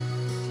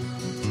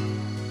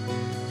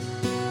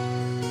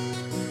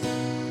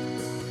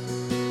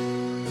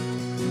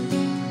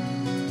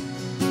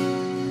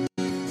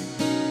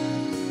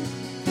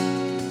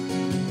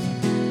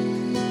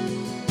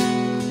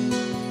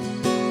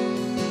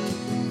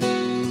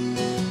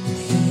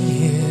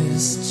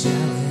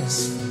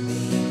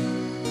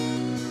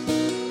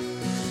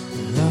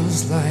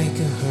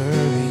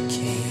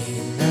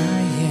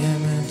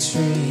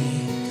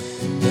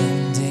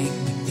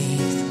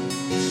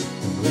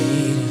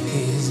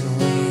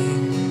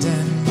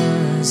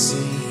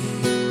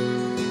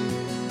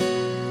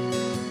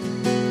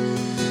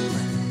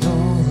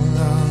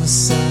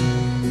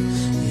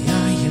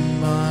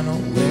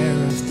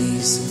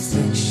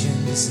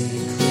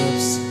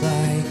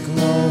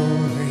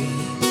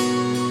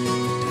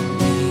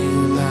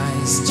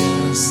realize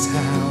just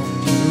how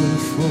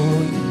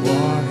beautiful you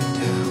are and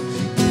how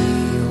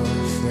your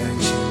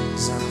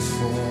affections are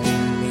for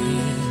me.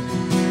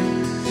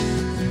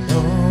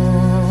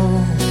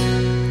 Oh,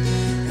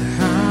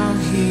 how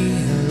he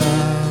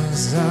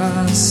loves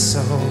us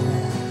so.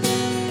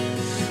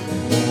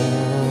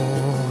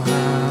 Oh,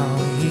 how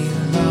he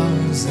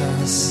loves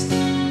us.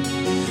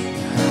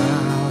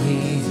 How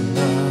he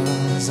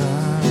loves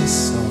us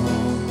so.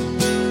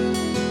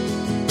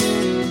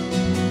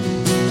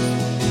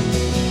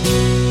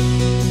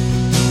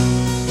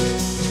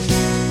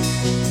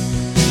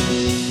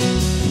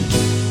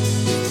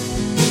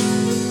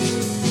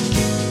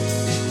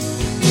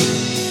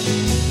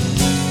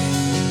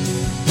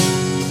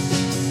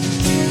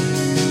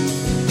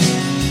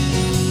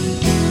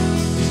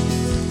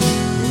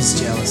 He's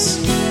jealous.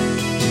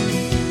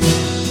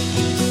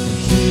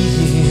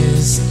 He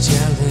is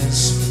jealous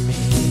for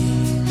me.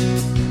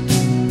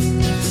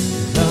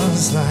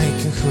 Love's like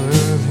a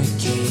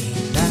hurricane.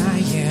 I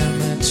am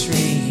a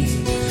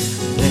tree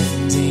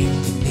bending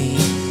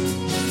beneath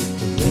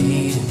the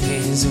weight of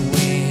his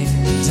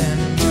wind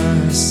and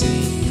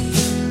mercy.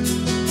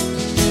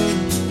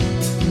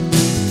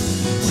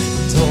 When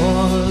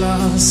all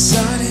of a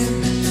sudden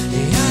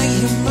I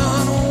am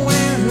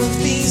unaware of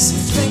these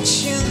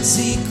afflictions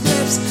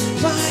eclipsed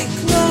by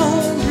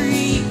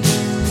glory,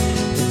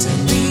 and I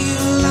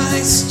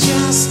realize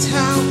just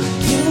how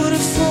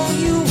beautiful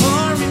you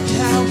are and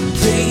how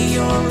great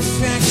your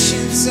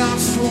affections are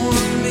for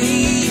me.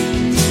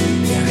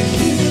 Yeah,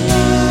 he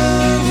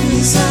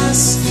loves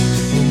us.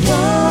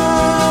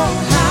 Oh,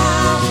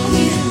 how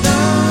he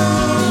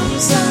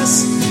loves us.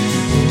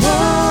 Oh,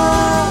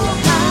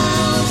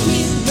 how he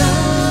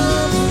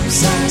loves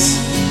us.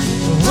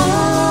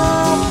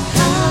 Oh,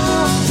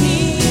 how he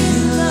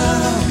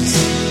loves.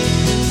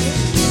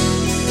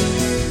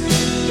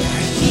 Yeah,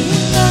 he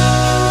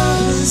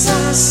loves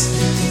us.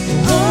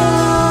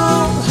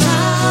 Oh,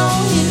 how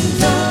he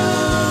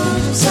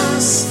loves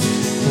us.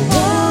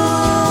 Oh,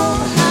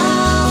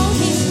 how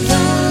he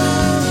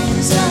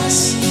loves us.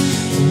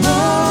 Oh,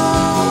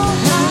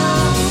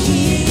 how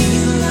he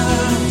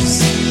loves.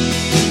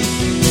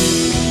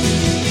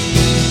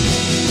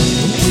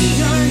 We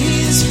are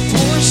his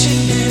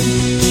portion and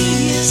he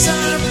is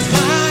our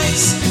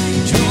prize,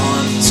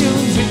 drawn to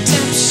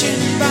redemption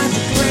by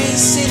the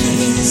grace in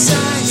his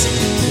eyes.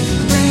 With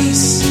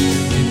grace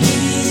in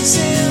his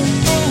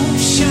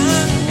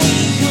emotion, we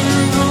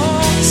are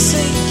all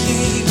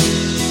sinking.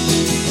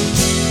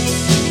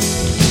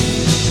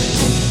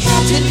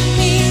 Heaven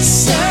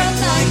meets earth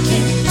like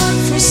an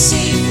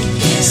unforeseen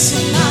kiss,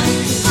 and my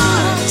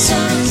heart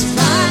turns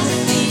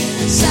violently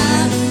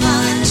inside of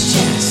my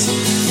chest.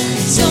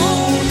 I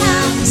don't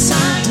have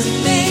time to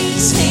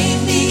maintain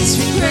these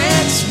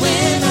regrets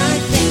when I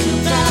think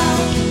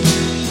about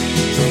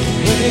the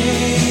way.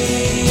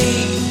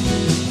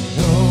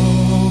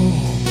 Oh,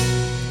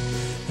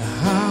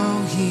 how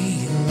he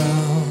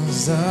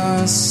loves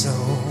us so.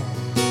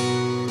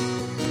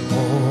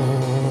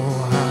 Oh,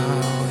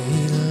 how he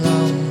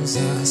loves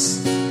us.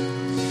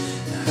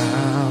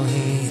 How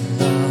he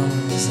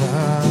loves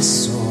us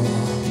so.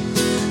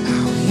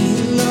 How he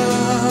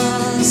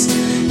loves.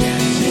 Yeah,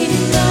 he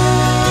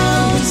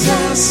loves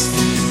us.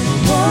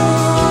 Oh,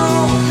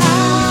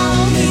 how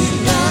he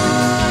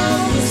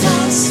loves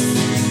us.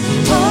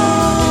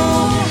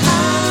 Oh,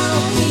 how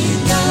he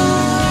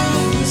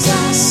loves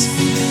us.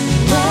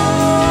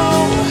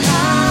 Oh,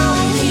 how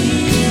he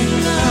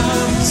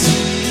loves.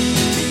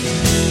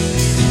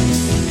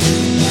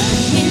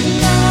 He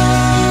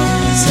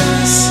loves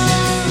us.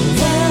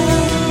 Oh,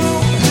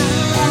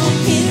 how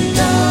he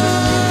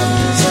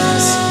loves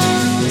us.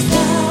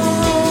 Oh,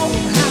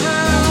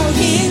 how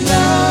he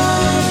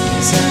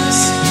loves us.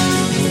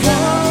 Oh,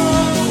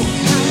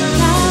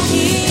 how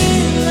he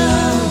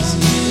loves.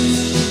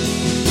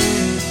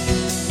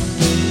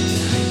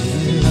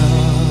 He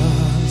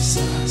loves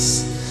us.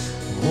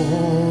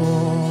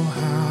 Oh,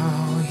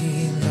 how he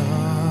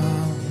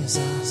loves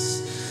us.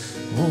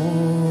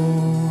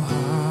 Oh,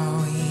 how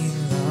he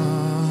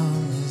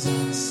loves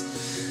us.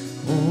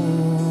 Oh,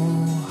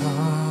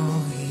 how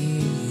he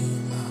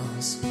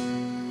loves.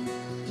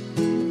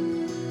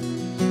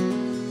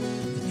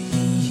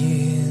 He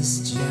is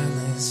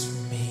jealous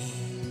for me.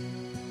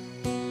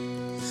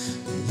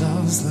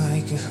 Love's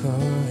like a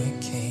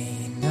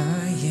hurricane. I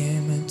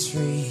am a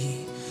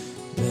tree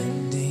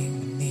bending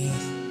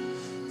beneath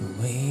the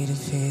weight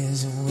of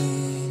his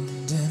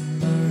wind and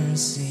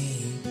mercy.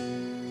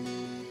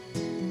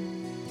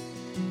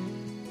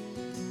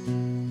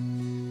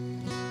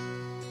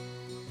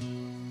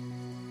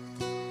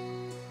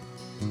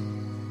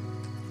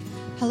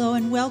 Hello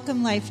and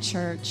welcome, Life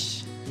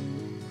Church.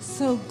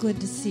 So good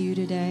to see you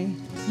today.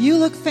 You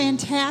look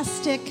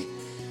fantastic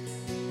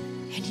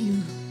and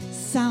you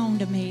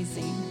sound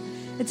amazing.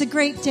 It's a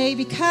great day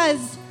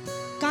because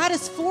God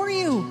is for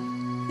you.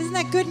 Isn't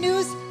that good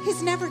news?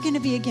 He's never going to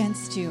be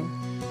against you.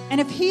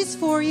 And if he's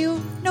for you,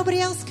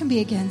 nobody else can be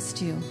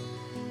against you.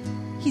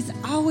 He's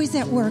always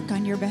at work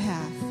on your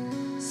behalf.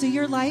 So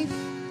your life,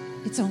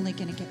 it's only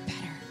going to get better.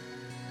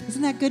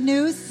 Isn't that good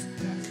news?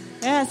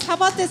 Yes. How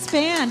about this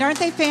band? Aren't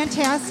they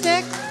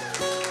fantastic?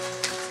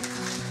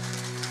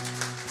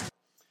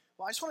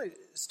 Well, I just want to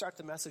start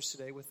the message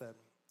today with an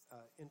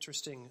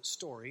interesting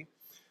story.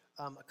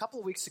 A couple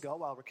of weeks ago,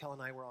 while Raquel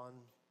and I were on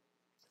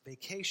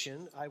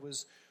vacation, I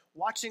was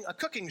watching a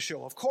cooking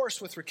show, of course,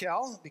 with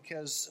Raquel,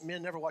 because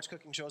men never watch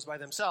cooking shows by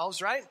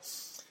themselves, right?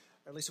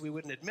 Or at least we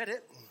wouldn't admit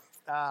it.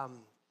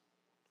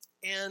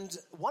 And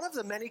one of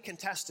the many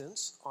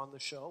contestants on the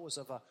show was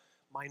of a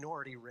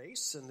minority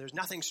race, and there's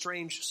nothing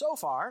strange so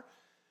far.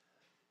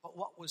 But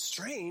what was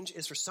strange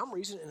is, for some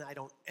reason, and I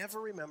don't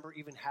ever remember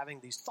even having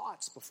these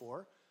thoughts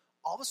before,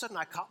 all of a sudden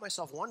I caught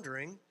myself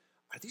wondering,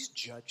 are these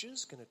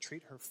judges going to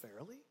treat her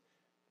fairly?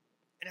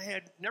 And I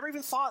had never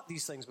even thought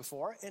these things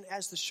before. And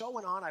as the show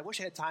went on, I wish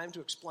I had time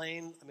to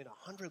explain,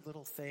 100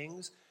 little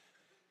things.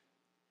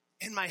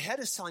 And my head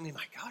is telling me,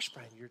 my gosh,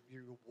 Brian,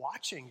 you're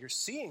watching, you're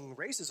seeing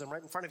racism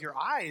right in front of your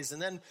eyes.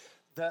 And then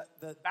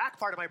the back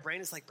part of my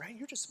brain is like, Brian,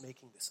 you're just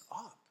making this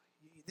up.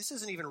 This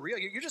isn't even real.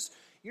 You're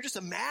just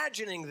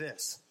imagining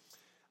this.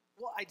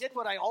 Well, I did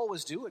what I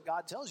always do, what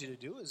God tells you to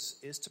do,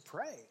 is to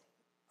pray.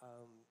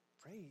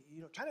 Pray,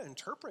 try to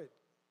interpret,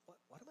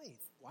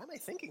 why am I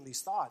thinking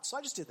these thoughts? So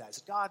I just did that. I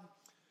said, God,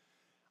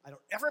 I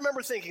don't ever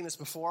remember thinking this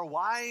before.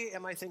 Why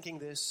am I thinking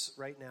this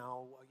right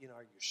now? Are you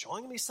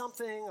showing me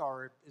something,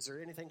 or is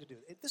there anything to do?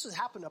 This has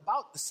happened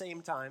about the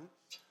same time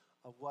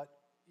of what,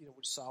 we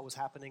saw was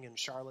happening in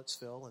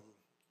Charlottesville and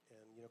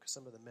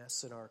some of the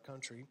mess in our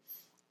country.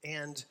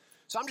 And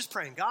so I'm just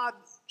praying, God,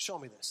 show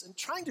me this. And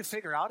trying to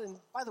figure out, and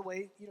by the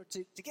way,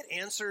 to get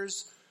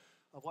answers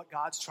of what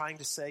God's trying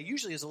to say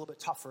usually is a little bit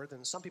tougher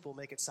than some people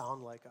make it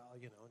sound like,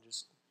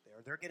 just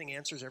they're getting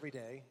answers every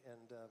day,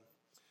 and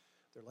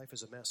their life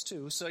is a mess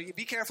too. So you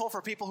be careful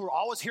for people who are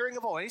always hearing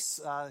a voice,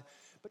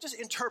 but just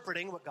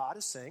interpreting what God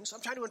is saying. So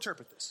I'm trying to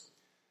interpret this.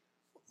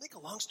 Make a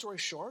long story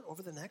short,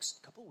 over the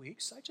next couple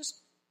weeks, I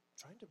just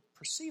trying to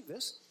perceive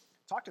this.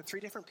 Talked to 3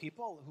 different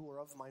people who were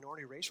of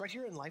minority race right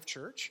here in Life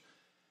Church.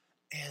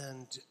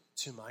 And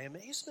to my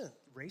amazement,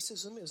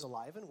 racism is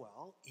alive and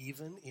well,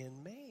 even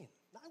in Maine.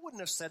 Now, I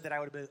wouldn't have said that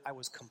I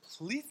was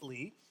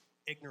completely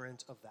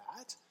ignorant of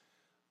that.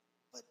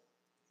 But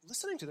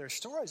listening to their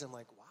stories, I'm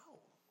like, wow.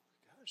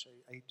 Gosh,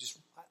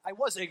 I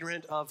was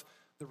ignorant of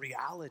the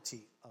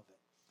reality of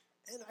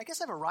it. And I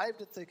guess I've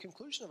arrived at the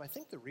conclusion of, I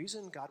think the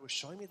reason God was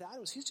showing me that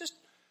was he's just,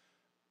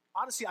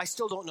 honestly, I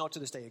still don't know to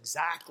this day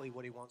exactly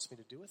what he wants me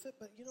to do with it.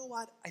 But you know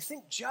what? I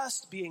think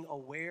just being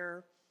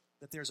aware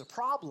that there's a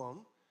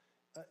problem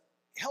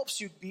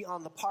helps you be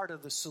on the part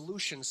of the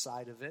solution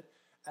side of it,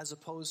 as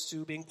opposed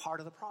to being part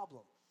of the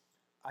problem.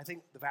 I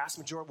think the vast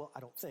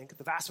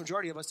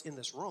majority of us in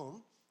this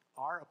room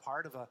are a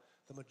part of the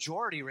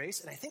majority race,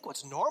 and I think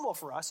what's normal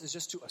for us is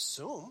just to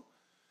assume,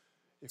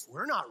 if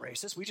we're not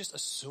racist, we just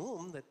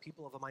assume that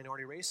people of a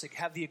minority race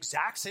have the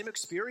exact same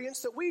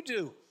experience that we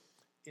do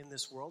in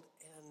this world,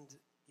 and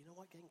you know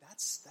what, gang,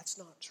 that's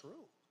not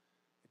true.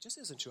 It just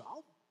isn't true.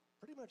 I'll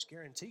pretty much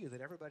guarantee you that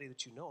everybody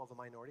that you know of a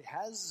minority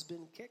has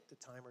been kicked a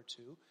time or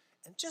two,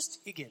 and just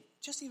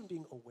even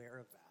being aware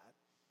of that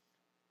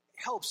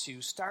helps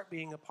you start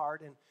being a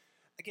part. And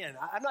again,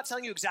 I'm not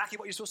telling you exactly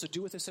what you're supposed to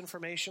do with this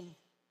information,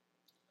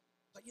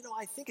 but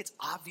I think it's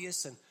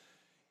obvious, and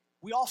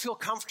we all feel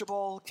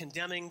comfortable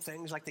condemning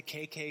things like the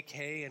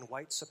KKK and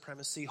white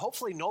supremacy.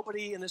 Hopefully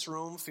nobody in this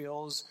room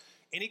feels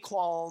any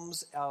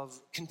qualms of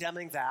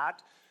condemning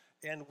that,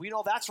 and we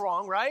know that's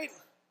wrong, right?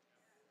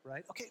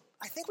 Right? Okay,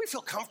 I think we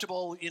feel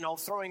comfortable,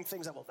 throwing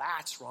things at, well,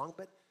 that's wrong,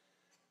 but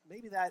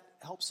maybe that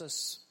helps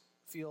us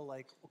feel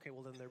like, okay,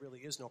 well, then there really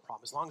is no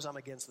problem. As long as I'm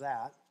against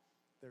that,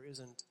 there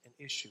isn't an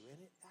issue. And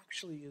it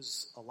actually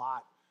is a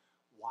lot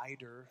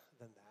wider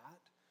than that.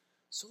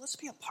 So let's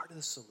be a part of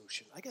the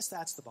solution. I guess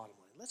that's the bottom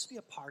line. Let's be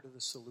a part of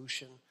the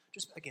solution.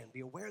 Just, again,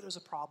 be aware there's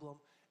a problem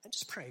and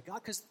just pray.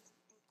 God, because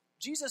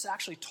Jesus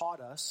actually taught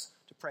us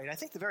to pray. And I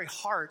think the very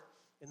heart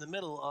in the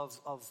middle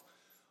of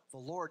the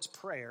Lord's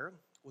Prayer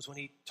was when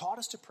he taught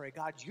us to pray,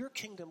 God, your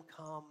kingdom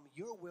come,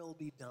 your will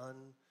be done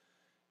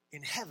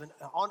in heaven,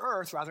 on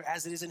earth rather,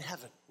 as it is in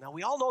heaven. Now,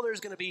 we all know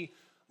there's going to be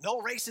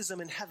no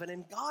racism in heaven,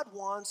 and God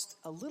wants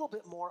a little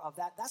bit more of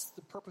that. That's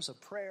the purpose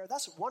of prayer.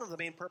 That's one of the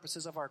main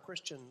purposes of our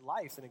Christian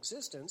life and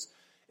existence,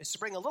 is to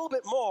bring a little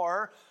bit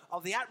more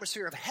of the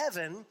atmosphere of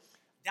heaven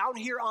down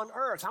here on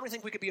earth. How many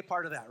think we could be a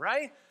part of that,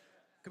 right?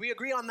 Can we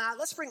agree on that?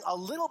 Let's bring a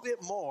little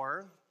bit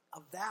more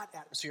of that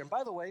atmosphere. And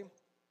by the way,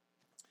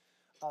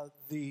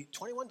 the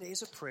 21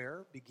 days of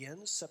prayer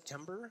begins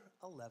September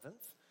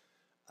 11th,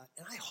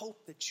 and I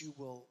hope that you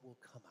will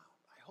come out.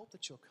 I hope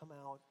that you'll come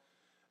out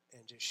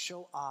and just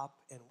show up,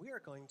 and we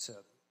are going to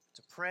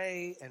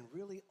pray and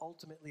really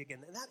ultimately, again,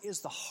 and that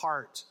is the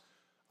heart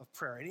of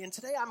prayer. And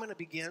today I'm going to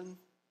begin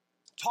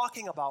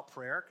talking about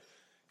prayer,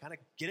 kind of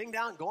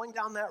going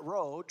down that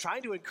road,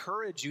 trying to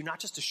encourage you not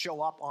just to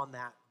show up on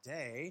that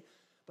day,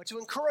 but to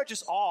encourage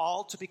us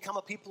all to become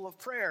a people of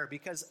prayer,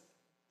 because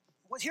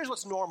here's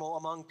what's normal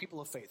among people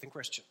of faith and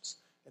Christians.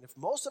 And if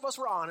most of us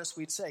were honest,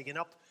 we'd say,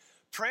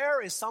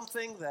 prayer is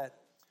something that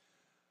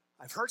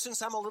I've heard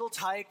since I'm a little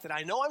tyke that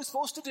I know I'm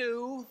supposed to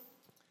do,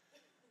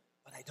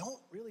 but I don't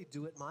really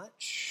do it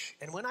much.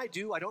 And when I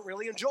do, I don't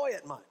really enjoy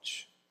it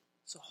much.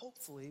 So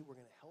hopefully we're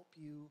going to help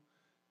you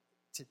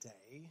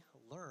today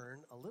learn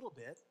a little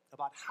bit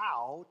about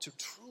how to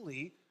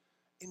truly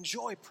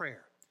enjoy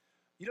prayer.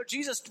 You know,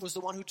 Jesus was the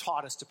one who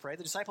taught us to pray.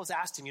 The disciples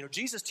asked him,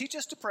 Jesus, teach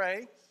us to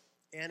pray.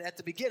 And at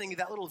the beginning of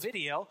that little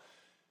video,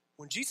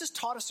 when Jesus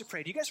taught us to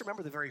pray, do you guys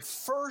remember the very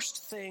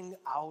first thing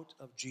out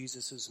of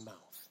Jesus' mouth?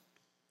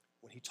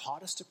 When he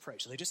taught us to pray.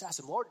 So they just asked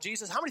him, Lord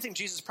Jesus, how many think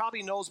Jesus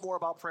probably knows more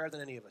about prayer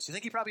than any of us? You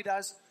think he probably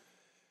does?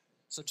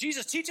 So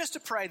Jesus, teach us to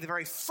pray. The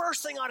very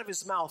first thing out of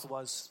his mouth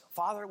was,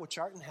 Father, which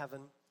art in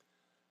heaven,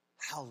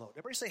 hallowed.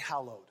 Everybody say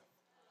hallowed.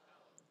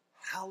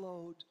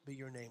 Hallowed be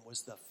your name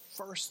was the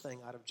first thing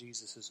out of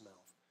Jesus' mouth.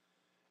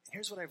 And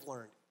here's what I've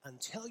learned.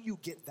 Until you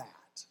get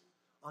that,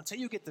 until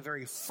you get the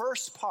very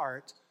first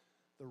part,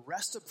 the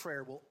rest of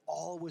prayer will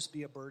always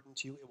be a burden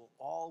to you. It will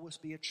always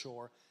be a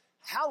chore.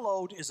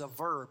 Hallowed is a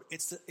verb.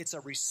 It's a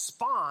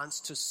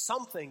response to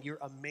something you're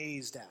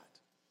amazed at.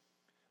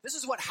 This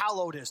is what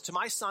hallowed is. To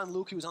my son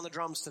Luke, who was on the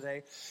drums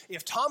today,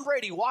 if Tom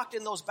Brady walked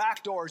in those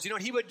back doors, you know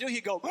what he would do?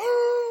 He'd go,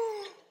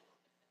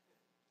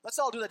 let's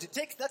all do that.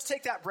 Let's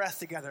take that breath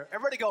together.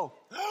 Everybody go,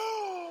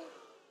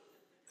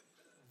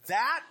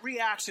 that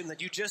reaction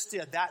that you just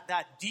did,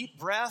 that deep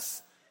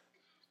breath,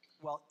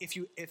 well,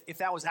 if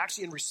that was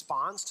actually in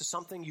response to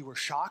something you were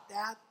shocked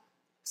at,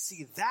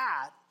 see,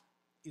 that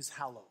is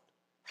hallowed.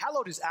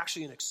 Hallowed is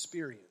actually an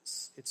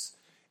experience.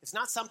 It's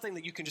not something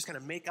that you can just kind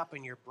of make up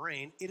in your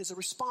brain. It is a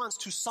response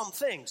to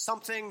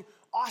something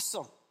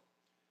awesome.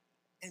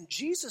 And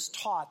Jesus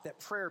taught that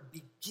prayer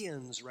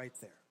begins right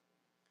there.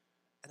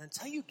 And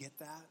until you get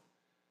that,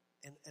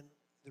 and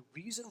the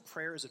reason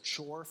prayer is a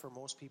chore for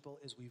most people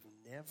is we've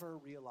never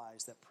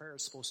realized that prayer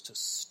is supposed to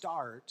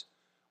start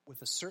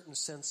with a certain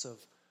sense of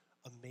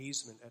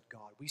amazement at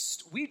God.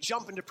 We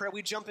jump into prayer,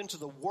 we jump into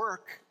the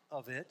work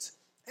of it,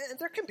 and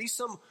there can be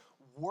some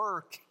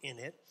work in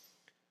it,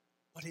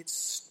 but it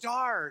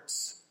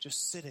starts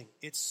just sitting.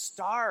 It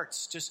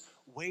starts just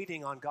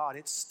waiting on God.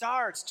 It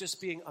starts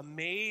just being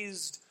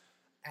amazed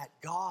at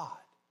God.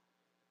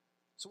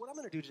 So what I'm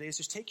going to do today is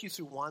just take you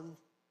through one.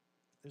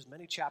 There's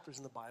many chapters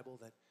in the Bible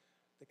that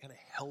kind of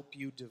help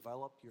you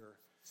develop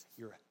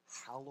your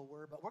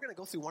hallower, but we're going to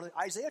go through one.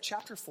 Isaiah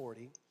chapter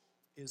 40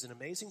 is an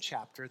amazing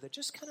chapter that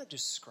just kind of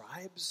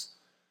describes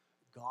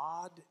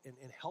God and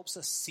helps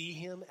us see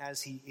him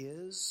as he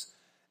is.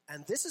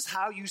 And this is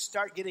how you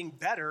start getting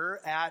better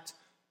at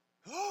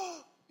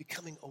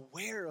becoming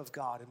aware of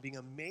God and being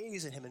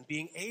amazed at him and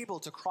being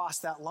able to cross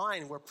that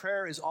line where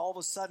prayer is all of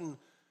a sudden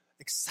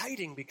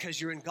exciting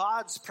because you're in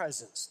God's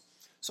presence.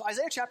 So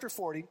Isaiah chapter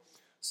 40,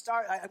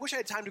 I wish I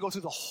had time to go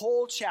through the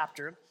whole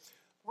chapter.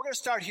 We're going to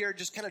start here,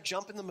 just kind of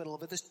jump in the middle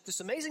of it. This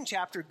amazing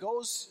chapter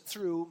goes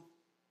through,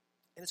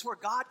 and it's where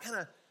God kind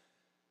of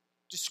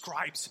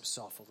describes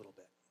himself a little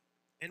bit.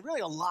 And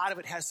really a lot of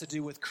it has to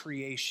do with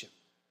creation.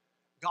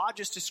 God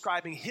just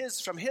describing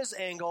from his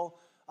angle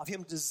of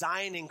him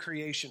designing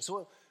creation.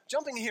 So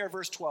jumping here at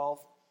verse 12,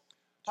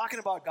 talking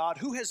about God,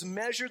 who has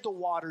measured the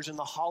waters in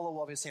the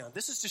hollow of his hand.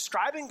 This is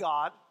describing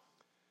God,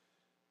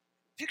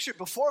 pictured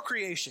before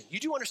creation. You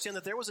do understand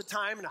that there was a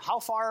time, and how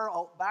far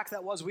back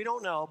that was, we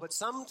don't know, but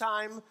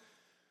sometime,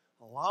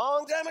 a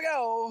long time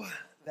ago,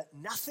 that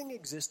nothing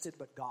existed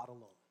but God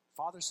alone.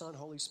 Father, Son,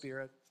 Holy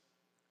Spirit.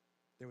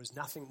 There was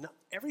nothing.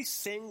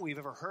 Everything we've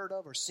ever heard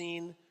of or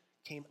seen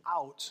came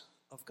out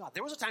of God.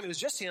 There was a time it was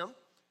just him,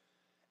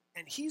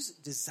 and he's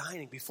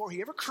designing. Before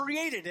he ever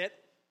created it,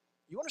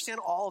 you understand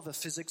all of the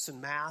physics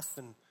and math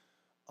and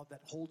that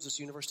holds this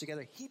universe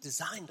together. He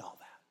designed all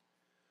that.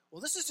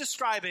 Well, this is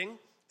describing,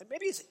 and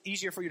maybe it's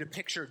easier for you to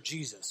picture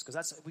Jesus,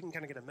 because we can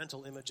kind of get a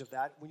mental image of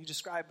that. When you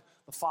describe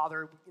the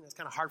Father, it's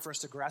kind of hard for us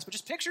to grasp, but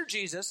just picture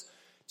Jesus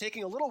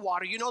taking a little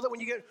water. You know that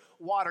when you get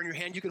water in your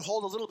hand, you can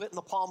hold a little bit in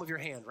the palm of your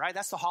hand, right?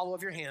 That's the hollow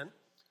of your hand.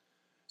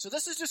 So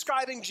this is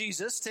describing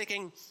Jesus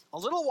taking a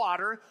little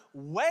water,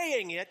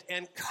 weighing it,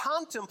 and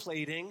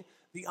contemplating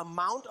the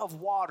amount of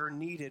water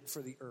needed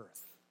for the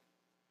earth.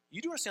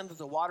 You do understand that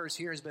the water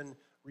here has been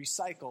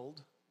recycled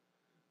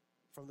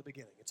from the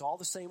beginning. It's all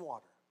the same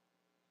water.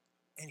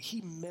 And he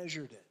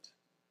measured it.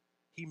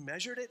 He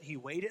measured it, he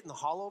weighed it in the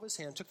hollow of his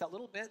hand, took that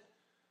little bit,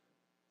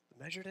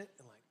 measured it,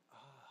 and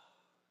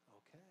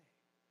okay.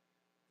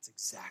 That's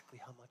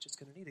exactly how much it's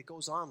going to need. It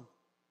goes on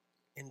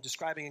in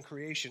describing in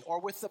creation, or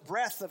with the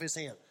breath of his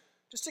hand.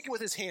 Just sticking with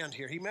his hand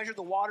here. He measured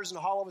the waters in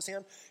the hollow of his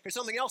hand. Here's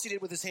something else he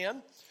did with his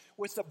hand.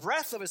 With the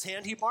breath of his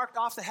hand, he marked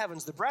off the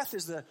heavens. The breath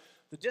is the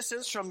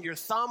distance from your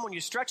thumb when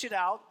you stretch it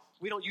out.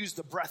 We don't use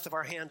the breadth of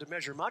our hand to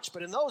measure much,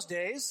 but in those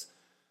days,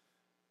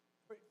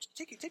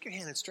 take your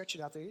hand and stretch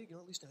it out there. You can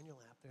at least down your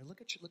lap there.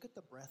 Look at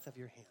the breadth of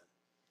your hand.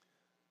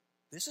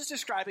 This is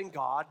describing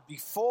God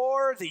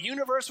before the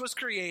universe was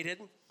created,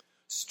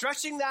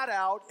 stretching that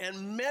out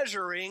and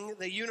measuring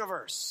the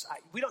universe.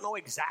 We don't know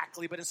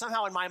exactly, but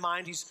somehow in my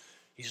mind, he's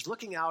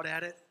looking out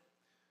at it.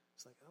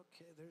 It's like,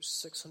 okay, there's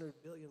 600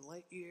 billion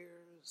light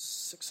years,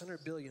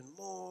 600 billion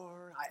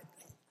more. I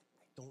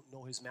don't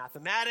know his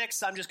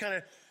mathematics. I'm just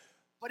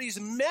but he's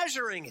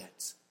measuring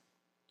it.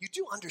 You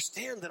do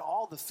understand that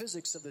all the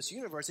physics of this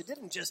universe, it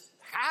didn't just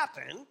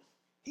happen.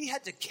 He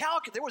had to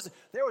calculate.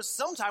 There was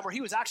some time where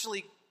he was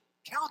actually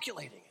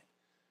calculating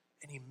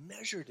it, and he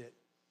measured it.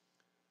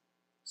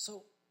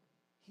 So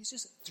he's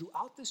just,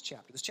 throughout this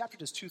chapter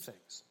does two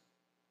things.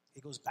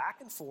 It goes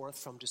back and forth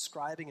from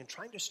describing and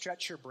trying to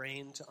stretch your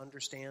brain to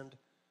understand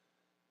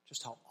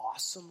just how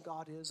awesome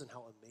God is and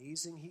how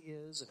amazing he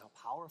is and how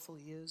powerful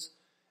he is.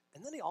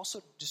 And then he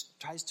also just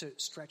tries to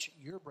stretch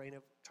your brain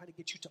of trying to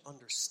get you to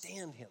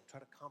understand him, try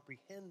to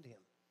comprehend him.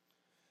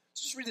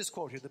 So just read this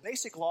quote here. The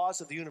basic laws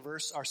of the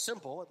universe are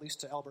simple, at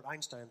least to Albert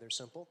Einstein, they're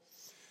simple.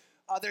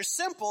 They're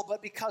simple,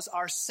 but because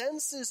our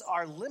senses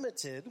are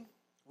limited,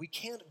 we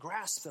can't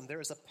grasp them. There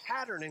is a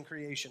pattern in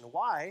creation.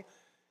 Why?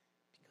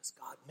 Because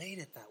God made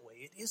it that way.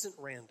 It isn't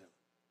random.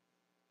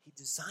 He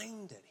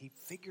designed it. He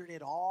figured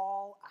it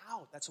all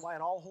out. That's why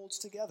it all holds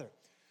together.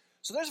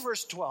 So there's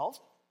verse 12.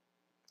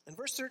 And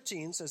verse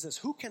 13 says this,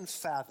 who can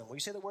fathom? When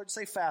you say the word,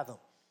 say fathom.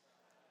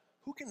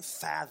 Who can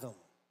fathom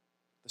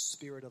the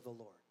Spirit of the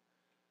Lord?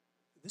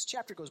 This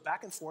chapter goes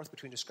back and forth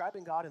between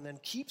describing God and then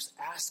keeps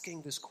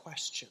asking this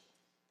question.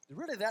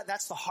 Really,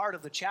 that's the heart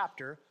of the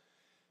chapter,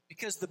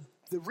 because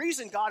the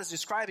reason God is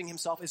describing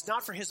himself is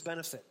not for his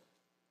benefit.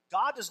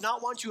 God does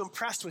not want you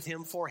impressed with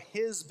him for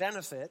his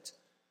benefit.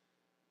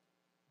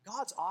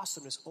 God's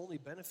awesomeness only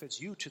benefits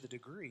you to the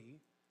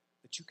degree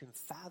that you can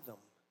fathom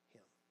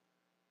him.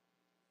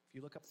 If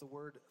you look up the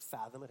word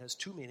fathom, it has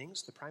two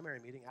meanings. The primary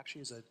meaning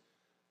actually is a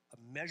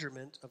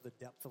measurement of the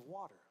depth of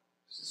water.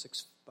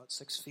 About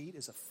 6 feet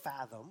is a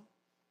fathom.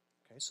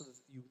 Okay, so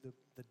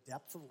the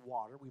depth of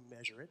water, we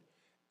measure it.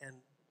 And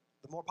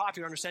the more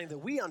popular understanding that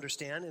we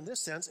understand in this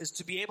sense is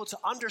to be able to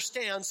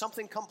understand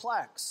something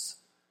complex.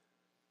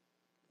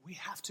 We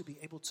have to be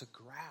able to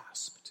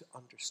grasp, to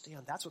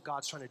understand. That's what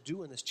God's trying to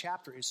do in this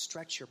chapter, is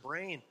stretch your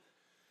brain.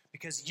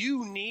 Because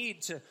you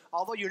need to,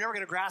 although you're never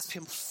going to grasp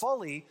him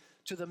fully,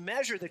 to the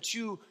measure that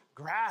you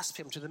grasp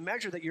him, to the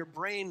measure that your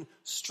brain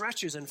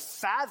stretches and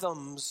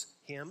fathoms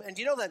him. And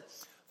you know that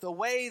the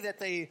way that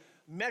they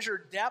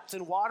measure depth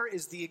in water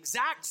is the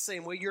exact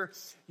same way. Your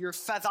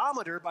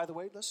fathometer, by the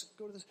way, let's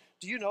go to this.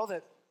 Do you know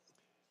that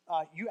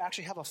you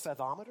actually have a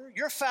fathometer?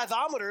 Your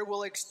fathometer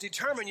will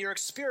determine your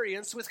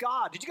experience with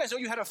God. Did you guys know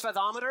you had a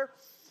fathometer?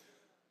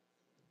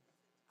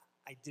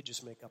 I did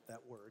just make up that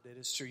word. It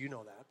is true, you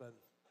know that. But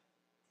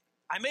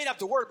I made up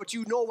the word, but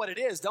you know what it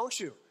is, don't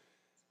you?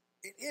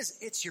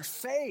 It's your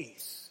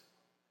faith.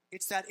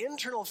 It's that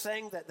internal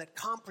thing that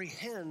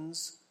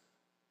comprehends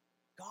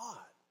God.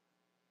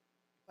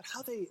 But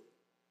how they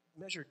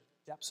measure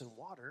depths in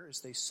water is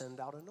they send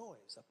out a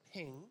noise, a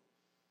ping,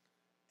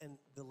 and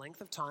the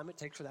length of time it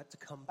takes for that to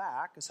come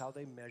back is how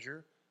they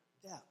measure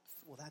depth.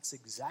 Well, that's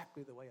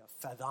exactly the way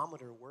a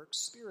fathometer works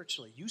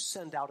spiritually. You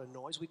send out a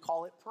noise, we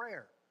call it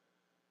prayer.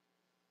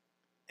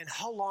 And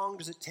how long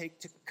does it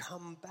take to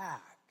come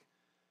back?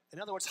 In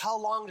other words, how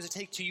long does it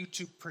take to you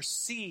to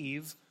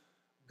perceive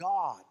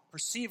God,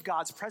 perceive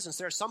God's presence?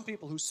 There are some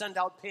people who send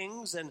out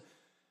pings and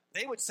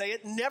they would say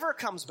it never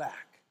comes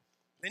back.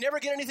 They never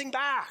get anything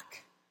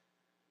back.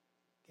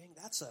 Gang,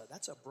 that's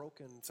a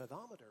broken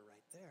fathometer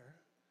right there.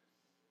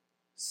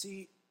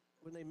 See,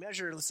 when they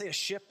measure, let's say a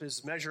ship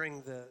is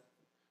measuring the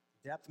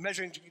depth,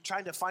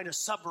 trying to find a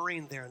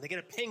submarine there, and they get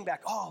a ping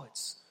back, oh,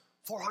 it's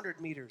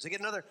 400 meters. They get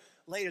another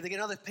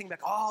ping back,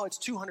 oh, it's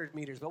 200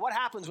 meters. But what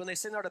happens when they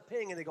send out a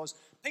ping and it goes,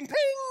 ping, ping?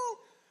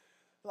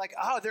 Like,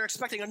 oh, they're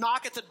expecting a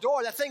knock at the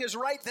door. That thing is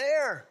right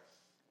there.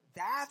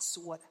 That's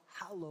what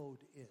hallowed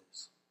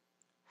is.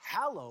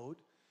 Hallowed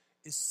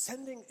is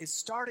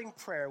starting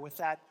prayer with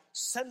that,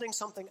 sending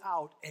something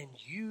out, and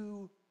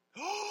you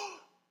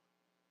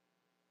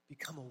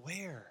become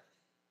aware.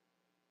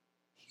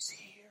 He's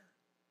here.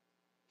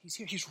 He's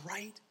here. He's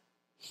right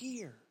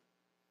here.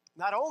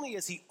 Not only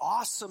is he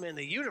awesome in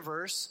the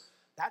universe,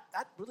 that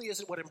really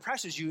isn't what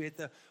impresses you.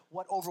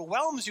 What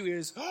overwhelms you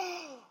is,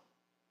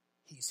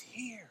 he's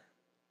here.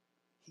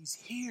 He's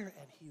here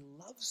and he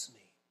loves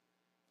me.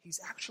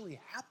 He's actually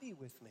happy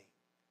with me.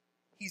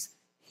 He's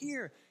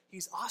here.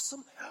 He's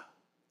awesome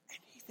and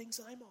he thinks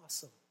I'm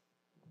awesome.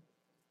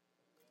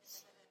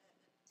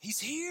 He's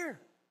here.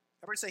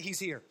 Everybody say he's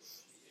here.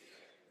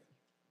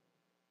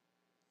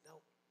 Now,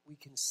 we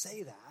can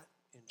say that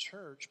in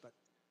church, but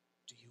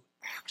do you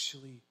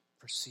actually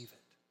perceive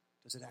it?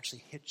 Does it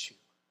actually hit you?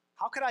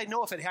 How could I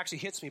know if it actually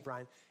hits me,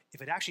 Brian?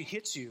 If it actually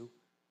hits you,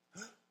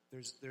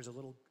 there's a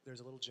little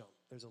jump.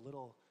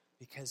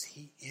 Because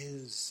he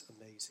is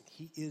amazing.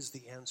 He is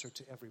the answer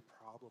to every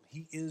problem.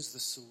 He is the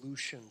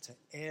solution to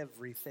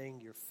everything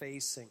you're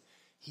facing.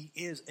 He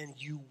is, and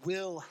you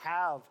will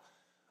have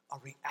a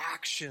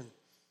reaction.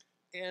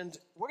 And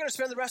we're going to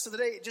spend the rest of the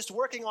day just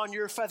working on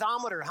your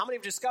fathometer. How many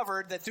have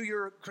discovered that through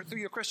your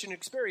Christian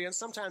experience,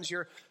 sometimes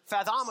your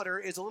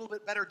fathometer is a little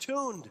bit better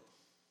tuned?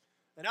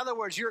 In other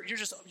words, you're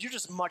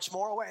just much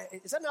more aware.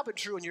 Has that not been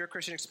true in your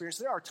Christian experience?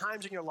 There are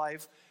times in your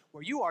life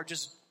where you are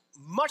just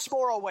much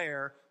more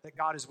aware that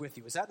God is with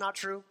you. Is that not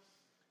true?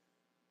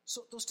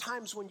 So those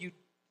times when you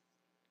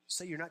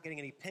say you're not getting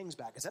any pings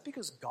back, is that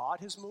because God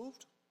has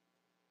moved?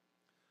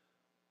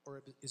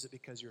 Or is it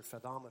because your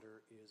fathometer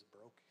is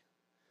broke?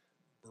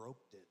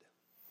 Broke-did.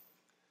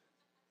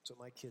 That's what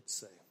my kids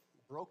say.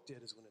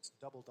 Broke-did is when it's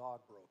double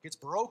dog broke. It's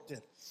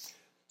broke-did.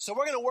 So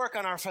we're going to work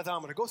on our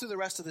fathometer. Go through the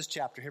rest of this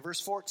chapter here.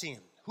 Verse 14.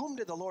 Whom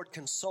did the Lord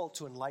consult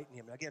to enlighten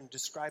him? Again,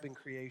 describing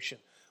creation.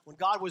 When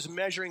God was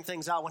measuring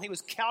things out, when he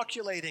was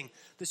calculating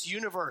this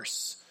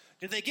universe,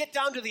 did they get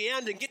down to the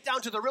end and get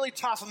down to the really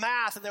tough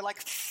math? And they're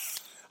like,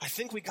 I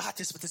think we got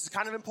this, but this is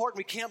kind of important.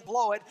 We can't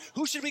blow it.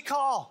 Who should we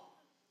call?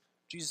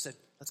 Jesus said,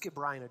 let's give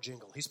Brian a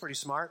jingle. He's pretty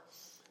smart.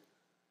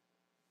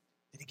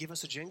 Did he give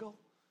us a jingle?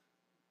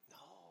 No.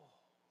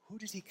 Who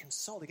did he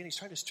consult? Again, he's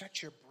trying to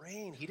stretch your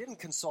brain. He didn't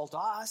consult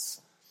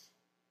us.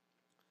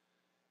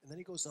 And then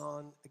he goes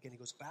on, again, he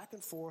goes back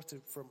and forth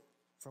from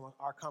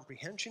our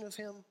comprehension of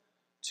him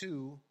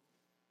to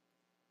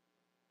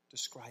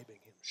describing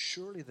him.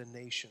 Surely the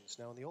nations.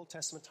 Now, in the Old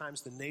Testament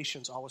times, the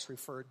nations always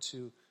referred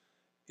to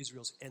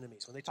Israel's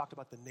enemies. When they talked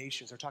about the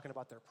nations, they're talking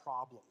about their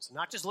problems.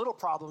 Not just little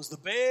problems, the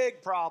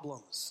big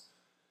problems.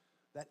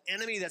 That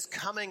enemy that's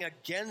coming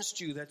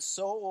against you, that's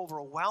so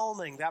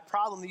overwhelming, that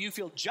problem that you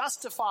feel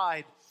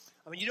justified.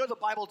 I mean, you know the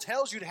Bible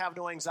tells you to have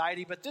no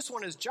anxiety, but this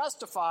one is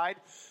justified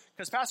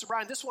because, Pastor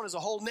Brian, this one is a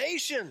whole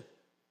nation.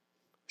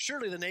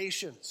 Surely the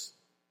nations.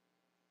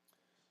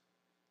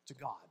 To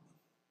God,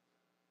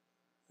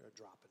 they're a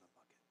drop in a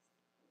bucket.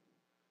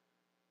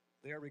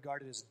 They are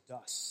regarded as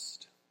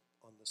dust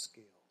on the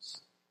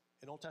scales.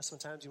 In Old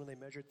Testament times, when they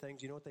measured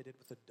things, you know what they did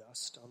with the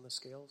dust on the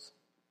scales?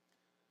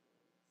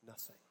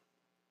 Nothing.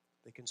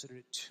 They considered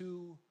it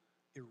too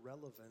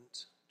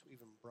irrelevant to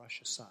even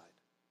brush aside.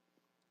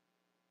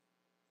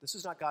 This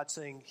is not God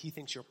saying he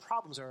thinks your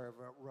problems are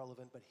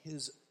irrelevant, but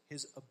his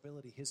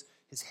ability,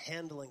 his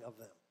handling of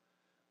them.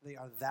 They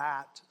are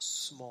that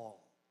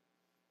small.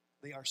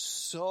 They are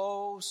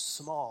so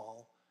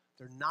small,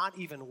 they're not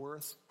even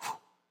worth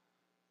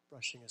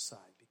brushing aside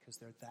because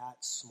they're that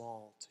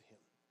small to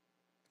him.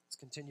 Let's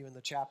continue in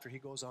the chapter. He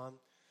goes on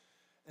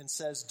and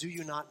says, do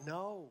you not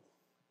know?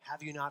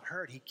 Have you not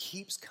heard? He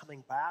keeps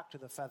coming back to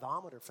the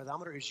fathometer.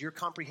 Fathometer is your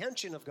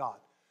comprehension of God.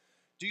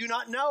 Do you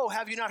not know?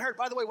 Have you not heard?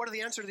 By the way, what are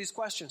the answers to these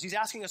questions? He's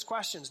asking us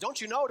questions.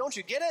 Don't you know? Don't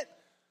you get it?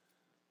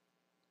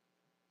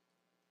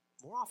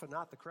 More often than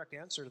not, the correct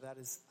answer to that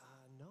is,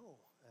 no,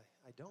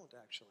 I don't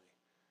actually.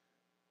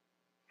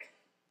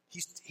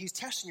 He's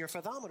testing your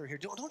fathometer here.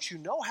 Don't you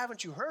know?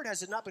 Haven't you heard?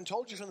 Has it not been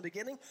told you from the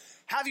beginning?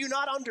 Have you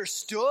not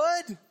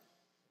understood?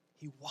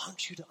 He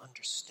wants you to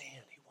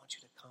understand. He wants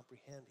you to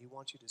comprehend. He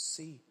wants you to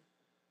see,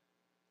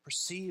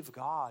 perceive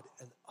God.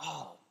 And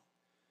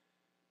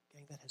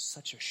gang, that has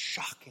such a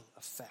shocking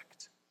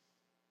effect.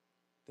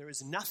 There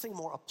is nothing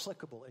more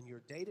applicable in your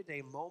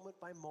day-to-day,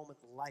 moment-by-moment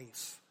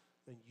life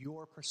than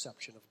your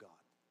perception of God.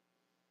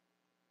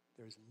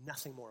 There is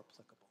nothing more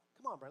applicable.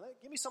 Come on, brother.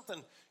 Give me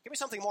something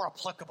more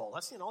applicable.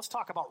 Let's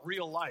talk about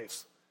real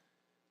life.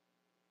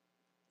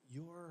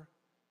 Your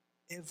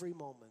every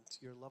moment,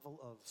 your level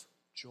of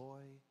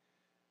joy,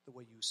 the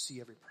way you see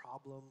every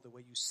problem, the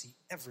way you see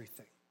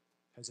everything,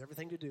 has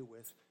everything to do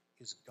with,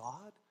 is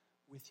God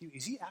with you?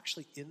 Is he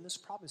actually in this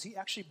problem? Is he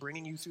actually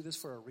bringing you through this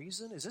for a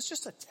reason? Is this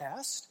just a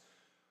test?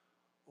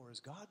 Or is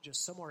God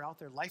just somewhere out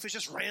there? Life is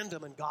just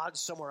random and God's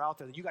somewhere out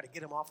there that you got to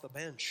get him off the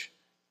bench.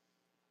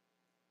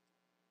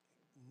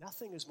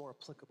 Nothing is more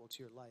applicable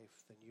to your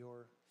life than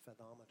your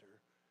fathometer,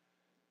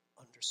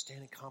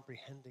 understanding,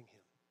 comprehending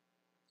him.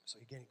 So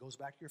again, he goes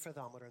back to your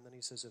fathometer and then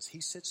he says, as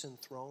he sits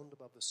enthroned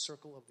above the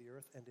circle of the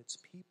earth and its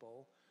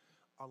people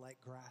are like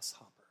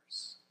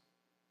grasshoppers.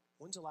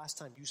 When's the last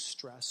time you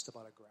stressed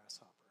about a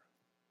grasshopper?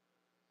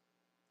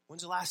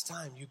 When's the last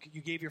time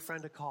you gave your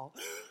friend a call?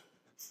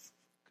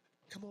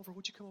 Come over,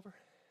 would you come over?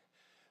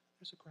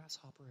 There's a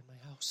grasshopper in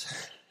my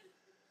house.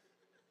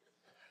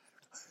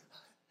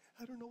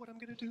 I don't know what I'm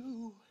going to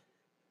do.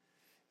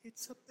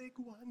 It's a big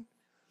one.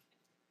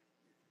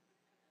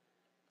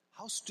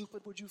 How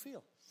stupid would you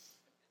feel?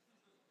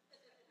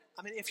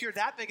 I mean, if you're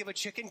that big of a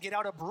chicken, get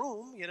out a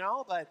broom,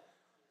 but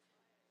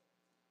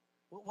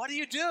what do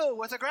you do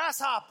with a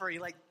grasshopper?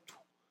 You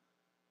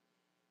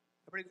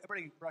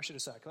everybody brush it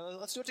aside. Come on,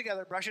 let's do it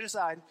together. Brush it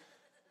aside.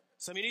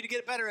 Some of you need to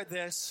get better at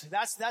this.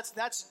 That's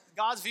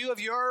God's view of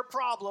your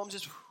problems.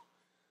 Just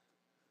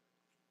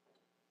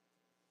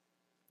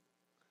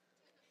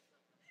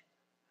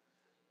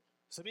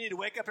some of you need to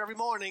wake up every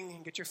morning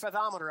and get your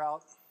fathometer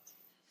out.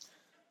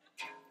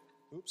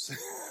 Oops.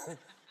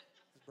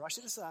 Brush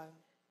it aside.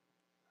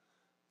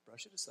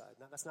 Brush it aside.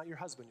 No, that's not your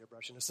husband you're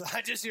brushing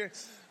aside. Just your...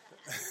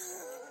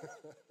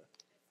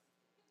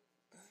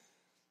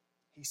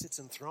 He sits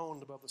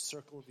enthroned above the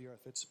circle of the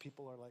earth. Its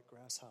people are like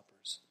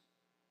grasshoppers.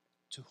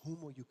 To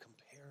whom will you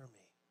compare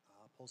me?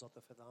 Pulls out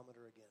the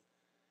fathometer again.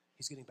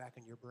 He's getting back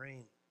in your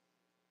brain.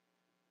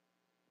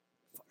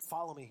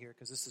 Follow me here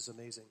because this is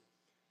amazing.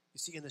 You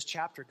see, in this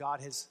chapter,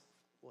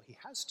 he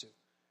has to.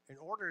 In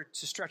order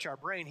to stretch our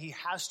brain, he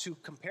has to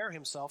compare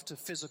himself to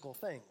physical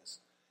things.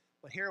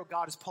 But here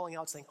God is pulling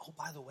out saying, oh,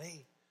 by the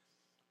way,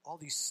 all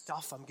these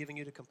stuff I'm giving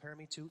you to compare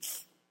me to,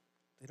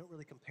 They don't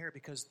really compare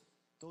because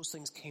those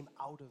things came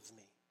out of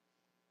me.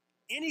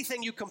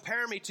 Anything you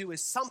compare me to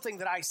is something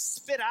that I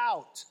spit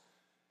out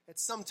at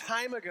some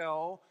time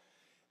ago.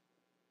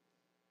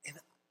 And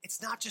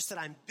it's not just that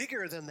I'm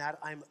bigger than that,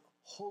 I'm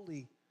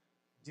wholly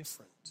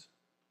different.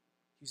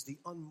 He's the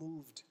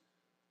unmoved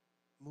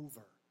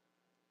mover,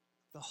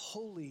 the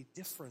wholly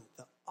different,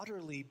 the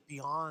utterly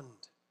beyond.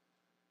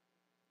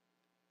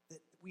 That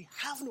we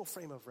have no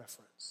frame of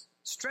reference.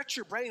 Stretch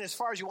your brain as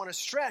far as you want to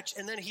stretch,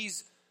 and then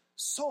he's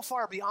so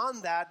far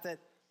beyond that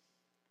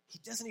he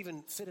doesn't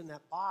even fit in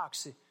that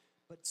box.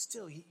 But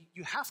still,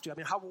 you have to. I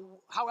mean,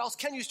 how else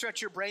can you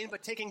stretch your brain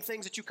but taking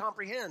things that you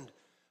comprehend?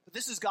 But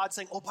this is God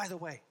saying, oh, by the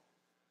way,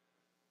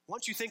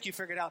 once you think you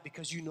figured it out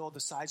because you know the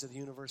size of the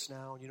universe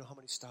now and you know how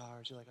many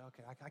stars, you're like,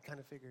 okay, I kind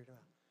of figured it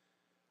out.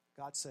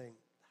 God's saying,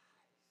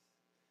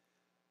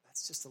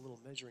 that's just a little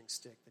measuring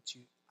stick that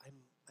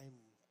I'm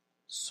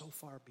so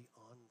far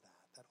beyond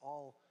that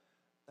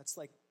that's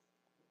like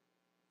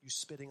you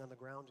spitting on the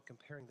ground and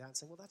comparing that and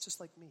saying, well, that's just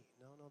like me.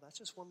 No, that's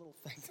just one little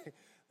thing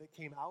that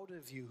came out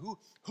of you.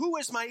 Who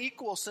is my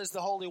equal, says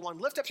the Holy One.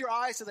 Lift up your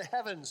eyes to the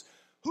heavens.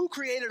 Who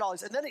created all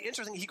this? And then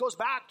interesting, he goes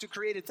back to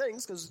created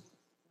things because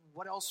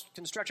what else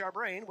can stretch our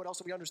brain? What else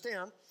do we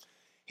understand?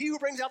 He who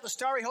brings out the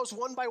starry host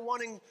one by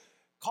one and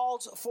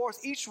calls forth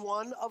each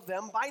one of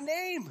them by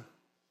name.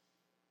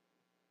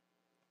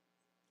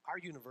 Our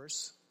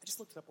universe, I just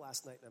looked it up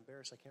last night and I'm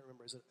embarrassed, I can't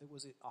remember. Was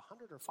it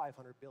 100 or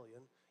 500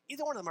 billion?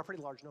 Either one of them are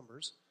pretty large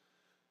numbers.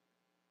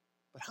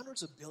 But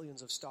hundreds of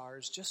billions of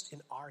stars just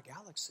in our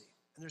galaxy.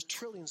 And there's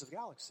trillions of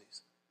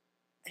galaxies.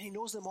 And he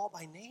knows them all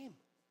by name.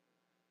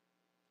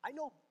 I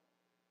know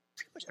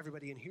pretty much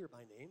everybody in here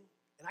by name.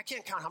 And I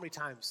can't count how many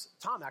times,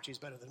 Tom actually is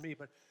better than me,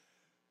 but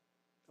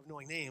of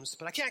knowing names.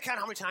 But I can't count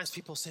how many times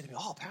people say to me,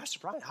 oh, Pastor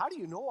Brian, how do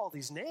you know all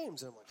these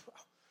names? And I'm like,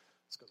 well,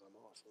 it's because I'm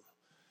awesome.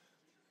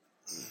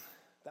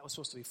 That was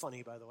supposed to be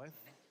funny, by the way.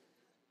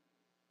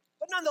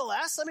 But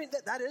nonetheless, I mean,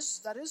 that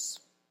is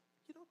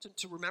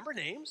to remember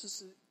names,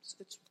 it's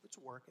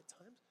work at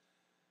times.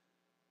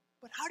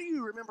 But how do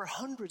you remember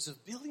hundreds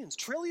of billions,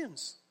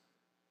 trillions?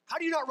 How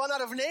do you not run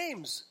out of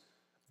names?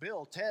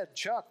 Bill, Ted,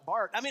 Chuck,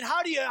 Bart. I mean,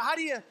 how do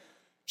you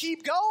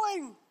keep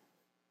going?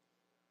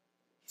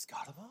 He's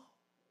got them all.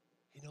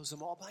 He knows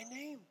them all by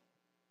name.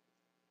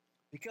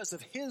 Because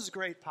of his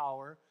great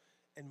power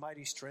and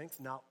mighty strength,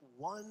 not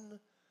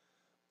one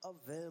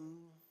of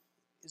them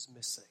is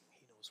missing.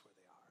 He knows where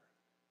they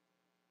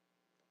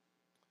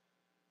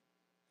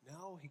are.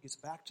 Now he gets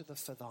back to the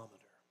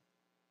fathometer.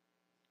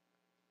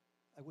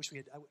 I wish we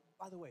had,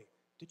 by the way,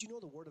 did you know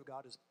the Word of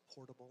God is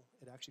portable?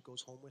 It actually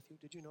goes home with you.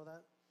 Did you know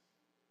that?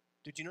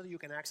 Did you know that you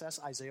can access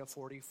Isaiah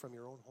 40 from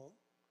your own home?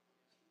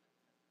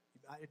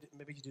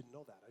 Maybe you didn't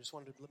know that. I just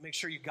wanted to make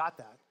sure you got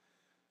that.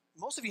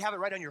 Most of you have it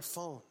right on your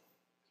phone.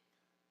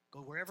 Go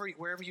wherever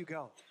you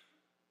go.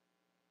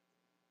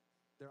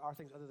 There are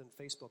things other than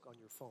Facebook on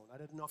your phone. I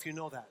didn't know if you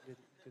know that.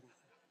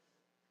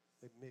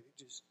 Maybe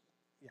just,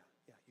 yeah,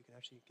 you can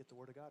actually get the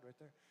Word of God right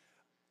there.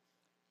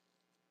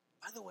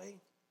 By the way,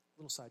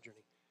 little side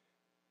journey.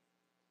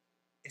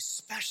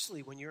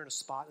 Especially when you're in a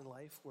spot in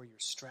life where you're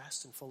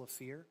stressed and full of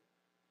fear,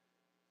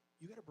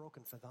 you got a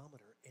broken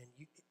fathometer, and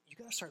you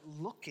got to start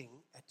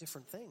looking at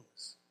different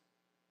things.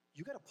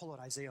 You got to pull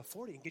out Isaiah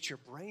 40 and get your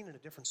brain in a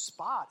different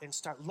spot and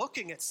start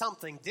looking at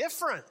something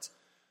different.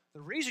 The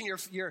reason you're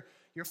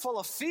full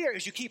of fear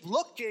is you keep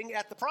looking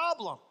at the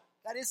problem.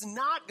 That is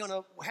not going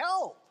to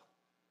help.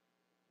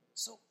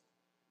 So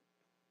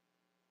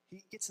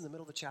he gets in the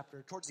middle of the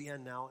chapter, towards the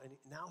end now, and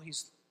now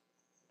he's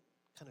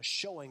kind of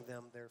showing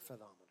them their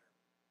fathometer,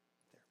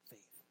 their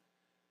faith.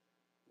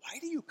 Why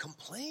do you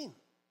complain?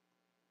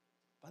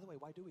 By the way,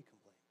 why do we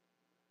complain?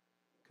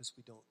 Because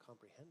we don't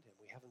comprehend him.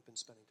 We haven't been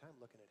spending time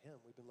looking at him.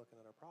 We've been looking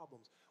at our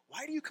problems.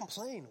 Why do you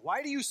complain?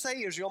 Why do you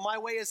say, Israel, my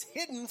way is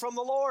hidden from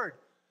the Lord?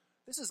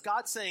 This is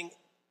God saying,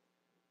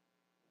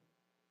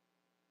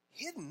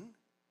 hidden?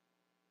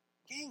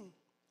 Gang,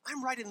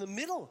 I'm right in the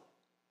middle.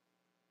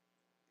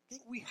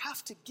 Gang, we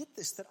have to get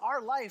this, that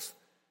our life,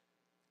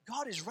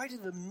 God is right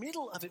in the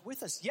middle of it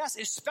with us. Yes,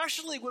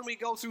 especially when we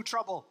go through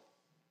trouble.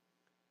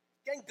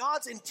 Again,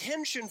 God's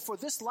intention for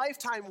this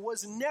lifetime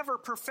was never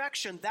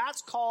perfection.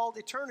 That's called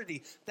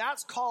eternity.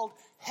 That's called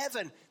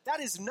heaven.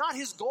 That is not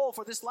his goal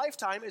for this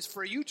lifetime, is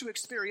for you to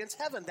experience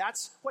heaven.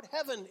 That's what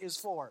heaven is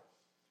for.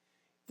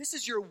 This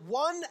is your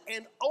one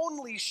and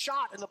only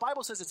shot, and the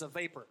Bible says it's a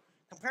vapor.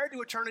 Compared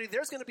to eternity,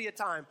 there's going to be a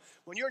time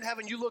when you're in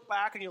heaven, you look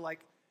back and you're like,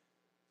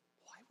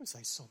 why was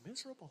I so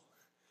miserable?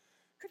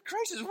 Good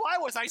gracious, why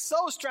was I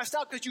so stressed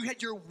out? Because you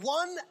had your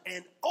one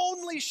and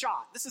only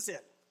shot. This is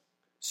it.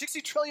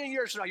 60 trillion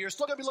years from now, you're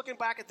still going to be looking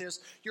back at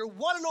this. Your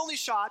one and only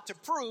shot to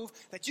prove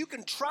that you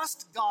can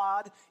trust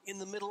God in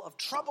the middle of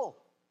trouble.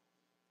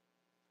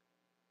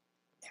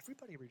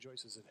 Everybody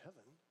rejoices in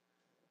heaven.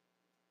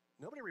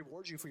 Nobody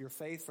rewards you for your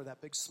faith, for that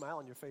big smile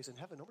on your face in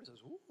heaven. Nobody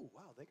says, ooh,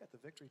 wow, they got the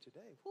victory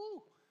today.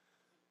 Woo.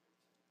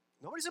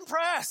 Nobody's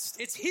impressed.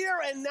 It's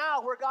here and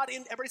now where God,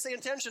 everybody say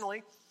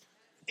intentionally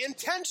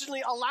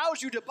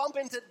allows you to bump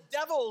into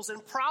devils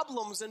and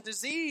problems and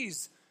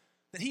disease.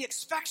 that he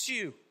expects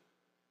you.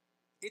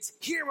 It's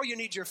here where you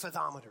need your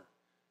fathometer.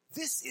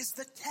 This is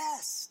the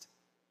test.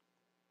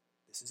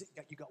 This is it.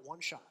 You got one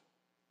shot.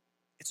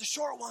 It's a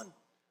short one.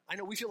 I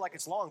know we feel like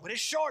it's long, but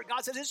it's short.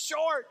 God says it's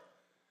short.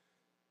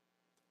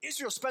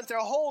 Israel spent their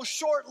whole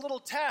short little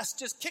test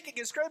just kicking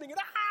and screaming and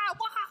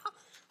wah.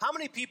 How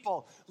many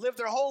people live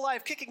their whole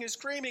life kicking and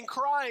screaming,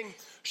 crying,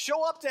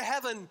 show up to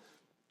heaven,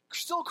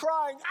 still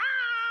crying,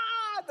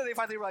 Then they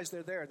finally realize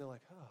they're there and they're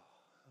like, oh,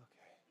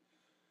 okay.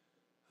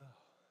 Oh.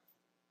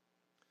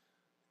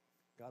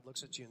 God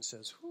looks at you and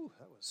says, whew,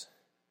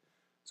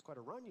 it's quite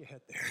a run you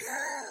had there.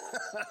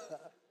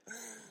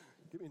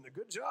 Give me the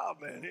good job,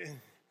 man.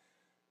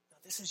 Now,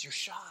 this is your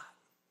shot.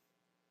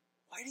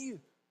 Why do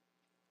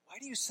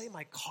you say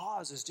my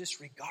cause is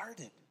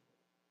disregarded?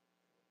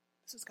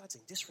 This is God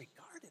saying,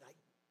 disregarded.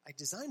 I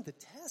designed the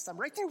test. I'm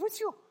right there with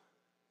you.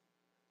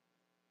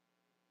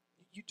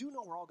 You do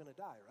know we're all going to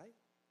die, right?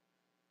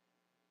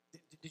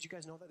 Did you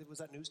guys know that? Was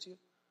that news to you?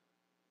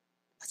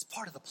 That's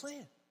part of the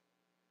plan.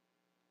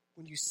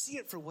 When you see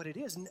it for what it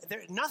is,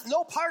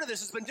 no part of this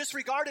has been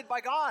disregarded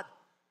by God.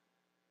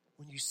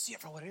 When you see it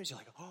for what it is, you're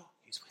like, oh,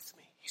 he's with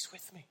me. He's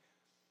with me.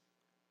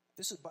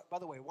 This is, by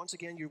the way, once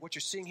again, what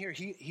you're seeing here,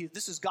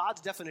 this is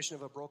God's definition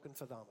of a broken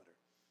fathometer.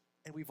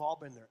 And we've all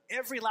been there.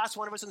 Every last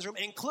one of us in this room,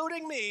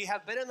 including me,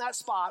 have been in that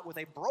spot with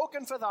a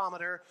broken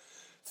fathometer,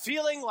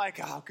 feeling like,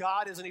 oh,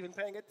 God isn't even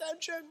paying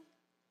attention.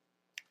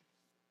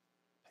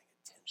 Paying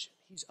attention.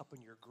 He's up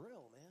in your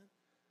grill, man.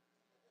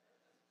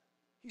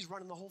 He's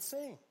running the whole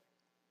thing.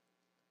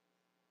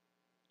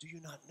 Do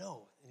you not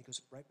know? And he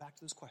goes right back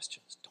to those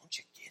questions. Don't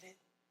you get it?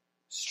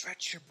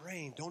 Stretch your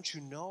brain. Don't you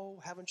know?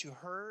 Haven't you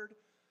heard?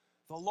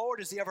 The Lord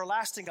is the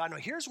everlasting God. Now,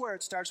 here's where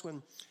it starts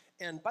when,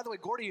 and by the way,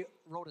 Gordy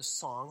wrote a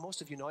song.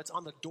 Most of you know it's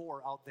on the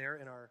door out there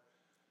in our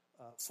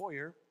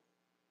foyer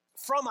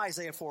from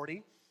Isaiah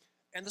 40.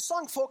 And the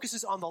song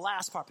focuses on the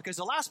last part because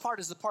the last part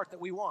is the part that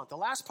we want. The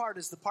last part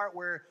is the part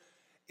where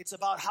it's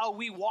about how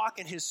we walk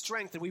in his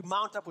strength and we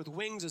mount up with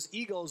wings as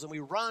eagles and we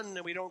run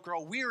and we don't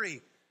grow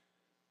weary.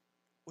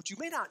 What you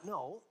may not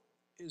know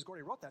is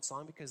Gordy wrote that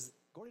song because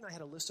Gordy and I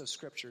had a list of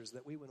scriptures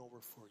that we went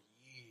over for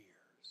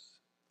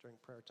years during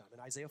prayer time. And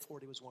Isaiah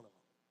 40 was one of them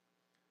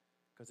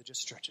because it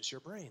just stretches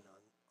your brain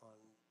on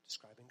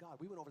describing God.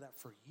 We went over that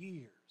for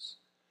years.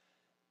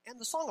 And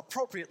the song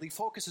appropriately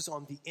focuses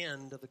on the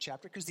end of the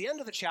chapter because the end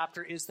of the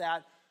chapter is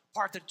that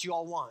part that you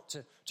all want,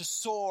 to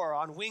soar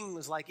on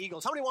wings like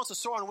eagles. How many wants to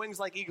soar on wings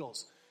like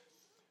eagles?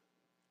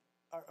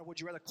 Or would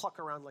you rather cluck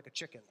around like a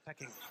chicken,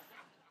 pecking?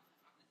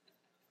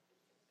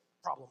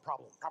 Problem.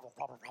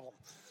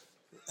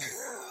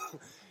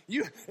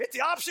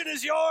 The option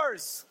is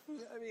yours.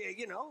 I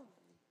mean,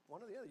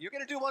 one or the other. You're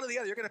going to do one or the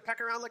other. You're going to peck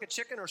around like a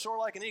chicken or soar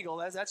like an eagle.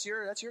 That's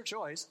your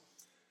choice.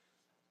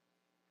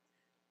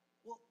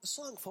 Well, the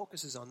song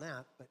focuses on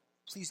that, but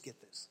please get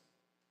this.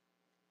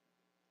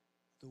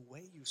 The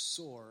way you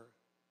soar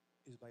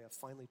is by a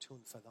finely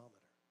tuned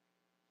fathometer.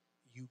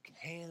 You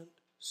can't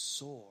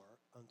soar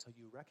until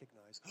you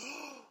recognize.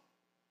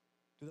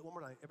 Do that one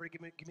more time.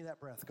 Everybody give me that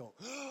breath. Go.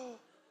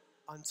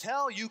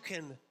 Until you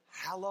can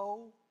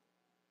hallow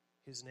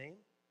his name,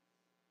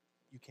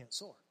 you can't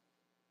soar.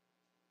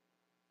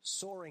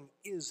 Soaring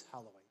is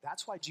hallowing.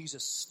 That's why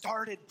Jesus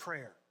started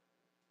prayer.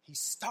 He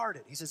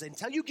started. He says,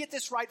 until you get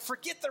this right,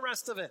 forget the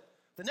rest of it.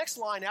 The next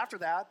line after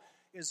that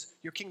is,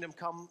 your kingdom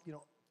come,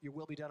 your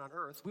will be done on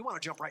earth. We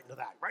want to jump right into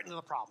that, right into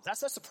the problem.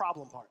 That's the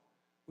problem part.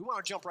 We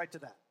want to jump right to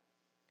that.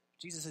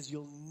 Jesus says,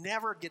 you'll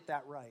never get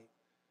that right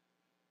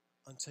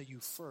until you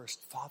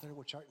first, Father,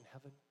 which art in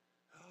heaven,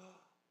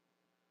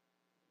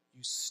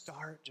 you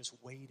start just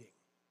waiting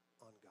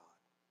on God.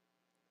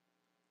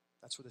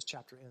 That's where this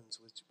chapter ends,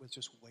 with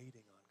just waiting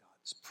on God.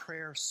 This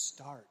prayer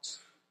starts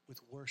with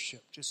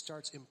worship, just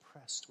starts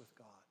impressed with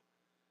God,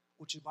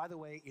 which, by the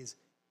way, is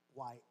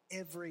why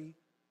every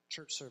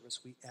church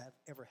service we have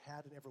ever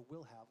had and ever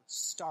will have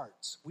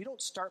starts. We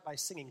don't start by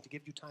singing to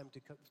give you time to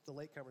come, the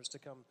latecomers to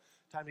come,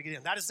 time to get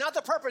in. That is not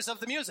the purpose of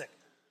the music.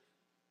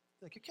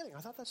 Like, you're kidding.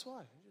 I thought that's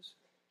why. You just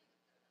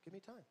give me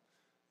time.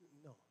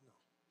 No.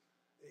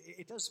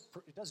 It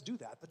does do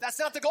that, but that's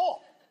not the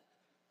goal.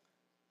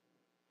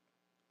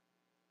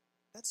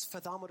 That's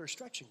fathometer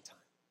stretching time.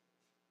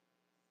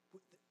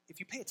 If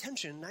you pay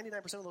attention,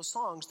 99% of those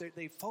songs,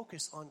 they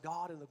focus on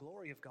God and the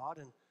glory of God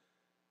and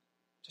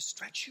just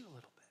stretch you a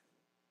little bit.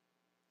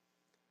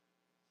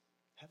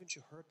 Haven't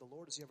you heard? The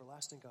Lord is the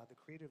everlasting God, the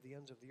creator of the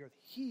ends of the earth.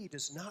 He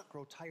does not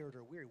grow tired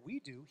or weary. We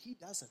do. He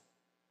doesn't.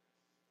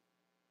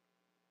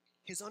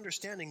 His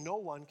understanding no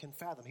one can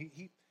fathom.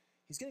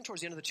 He's getting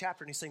towards the end of the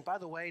chapter, and he's saying, by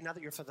the way, now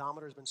that your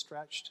fathometer has been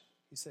stretched,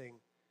 he's saying,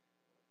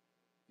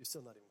 you're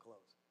still not even close.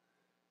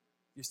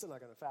 You're still not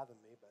going to fathom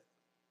me, but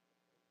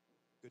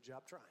good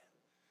job trying.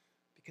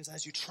 Because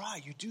as you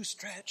try, you do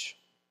stretch.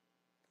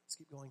 Let's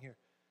keep going here.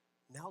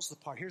 Now's the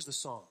part. Here's the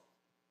song.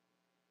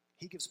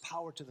 He gives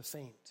power to the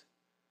faint.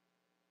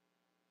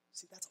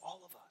 See, that's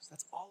all of us.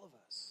 That's all of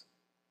us.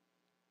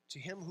 To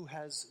him who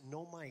has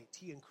no might,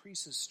 he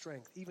increases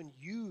strength. Even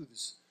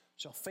youths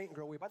shall faint and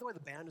grow weary. By the way, the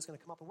band is going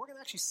to come up, and we're going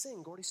to actually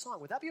sing Gordy's song.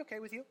 Would that be okay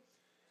with you?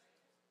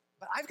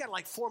 But I've got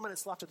like 4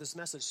 minutes left of this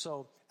message,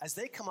 so as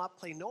they come up,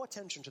 pay no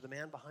attention to the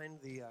man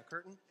behind the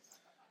curtain.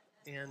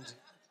 And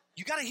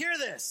you got to hear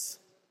this.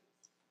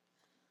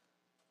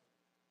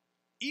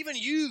 Even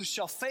youths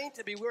shall faint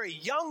and be weary.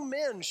 Young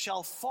men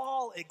shall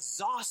fall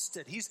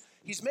exhausted. He's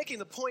making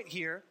the point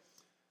here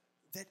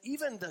that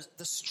even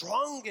the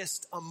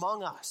strongest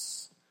among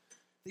us,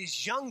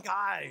 these young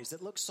guys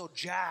that look so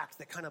jacked,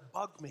 that kind of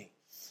bug me.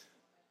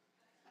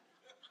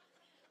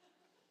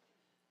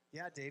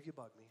 Yeah, Dave, you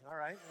bug me. All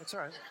right, that's all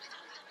right.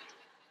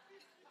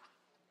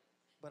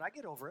 But I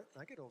get over it.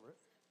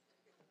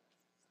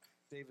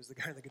 Dave is the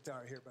guy on the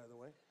guitar here, by the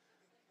way.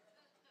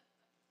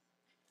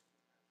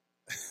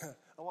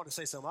 I want to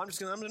say something. I'm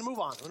going to move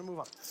on.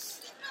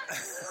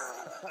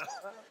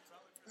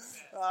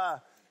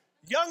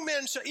 Young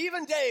men,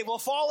 even Dave will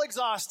fall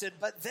exhausted,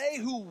 but they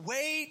who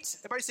wait,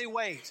 everybody say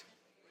wait.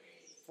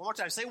 One more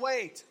time, say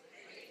wait.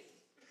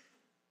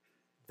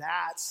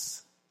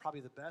 That's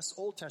probably the best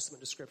Old Testament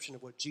description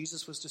of what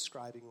Jesus was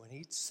describing when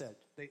he said,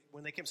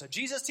 when they came and said,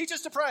 Jesus, teach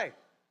us to pray.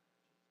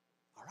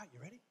 All right, you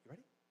ready?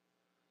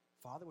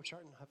 Father, which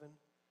art in heaven,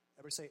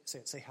 everybody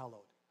say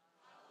hallowed.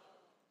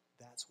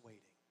 That's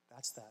waiting.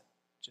 That's that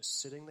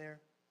just sitting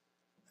there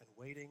and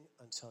waiting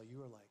until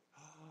you are like,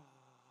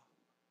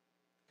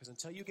 Because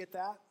until you get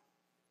that,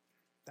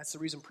 that's the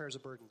reason prayer is a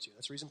burden to you.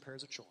 That's the reason prayer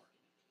is a chore.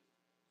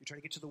 You try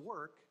to get to the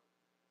work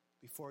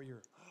before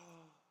you're,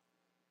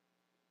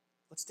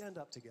 Let's stand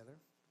up together.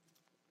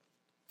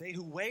 They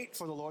who wait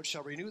for the Lord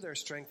shall renew their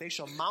strength. They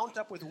shall mount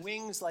up with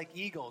wings like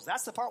eagles.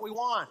 That's the part we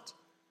want.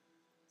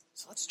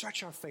 So let's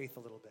stretch our faith a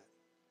little bit.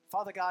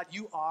 Father God,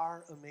 you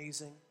are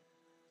amazing.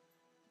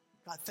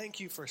 God, thank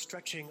you for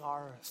stretching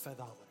our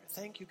fathometer.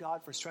 Thank you,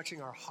 God, for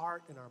stretching our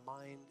heart and our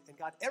mind. And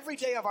God, every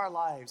day of our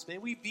lives, may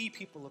we be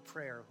people of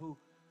prayer who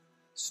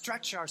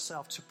stretch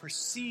ourselves to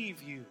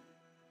perceive you,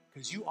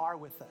 because you are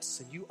with us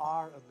and you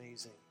are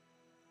amazing.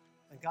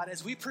 And God,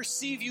 as we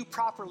perceive you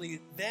properly,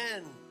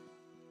 then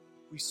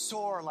we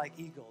soar like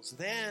eagles.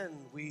 Then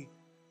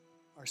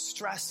our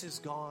stress is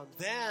gone.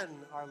 Then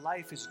our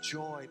life is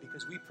joy,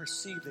 because we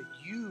perceive that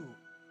you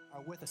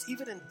are with us.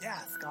 Even in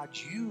death, God,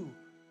 you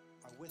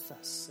are with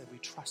us, and we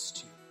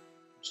trust you.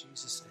 In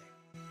Jesus' name.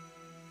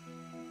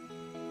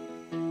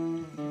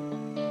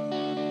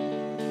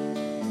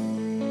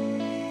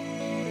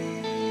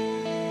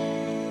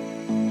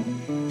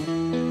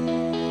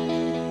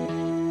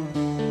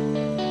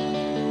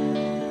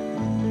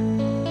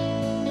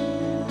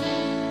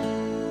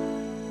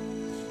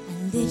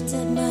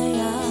 Lifted my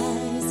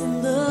eyes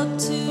and looked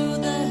to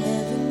the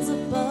heavens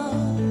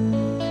above.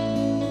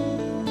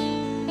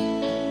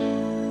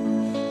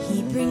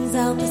 He brings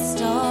out the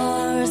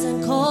stars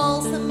and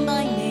calls them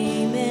by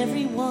name,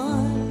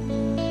 everyone.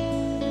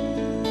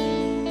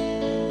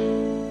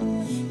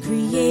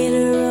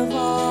 Creator of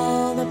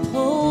all,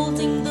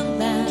 upholding the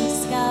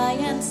land, sky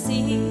and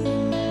sea.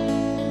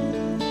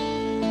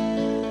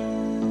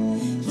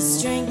 He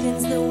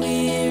strengthens the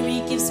weary,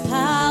 gives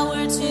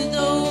power to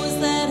those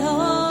that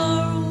are.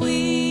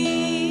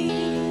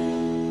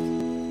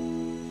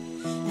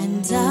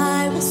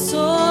 I will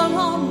soar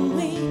on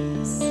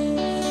wings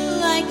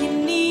like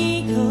an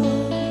eagle.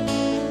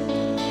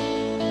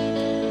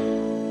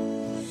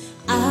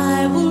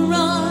 I will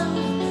run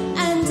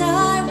and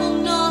I will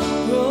not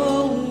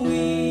grow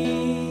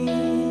weak.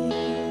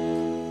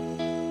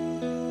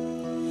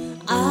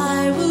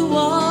 I will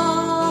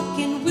walk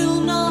and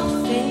will not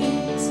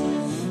faint.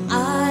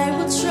 I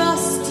will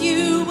trust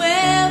you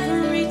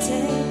every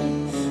day.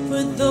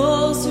 For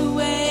those who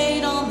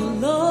wait on the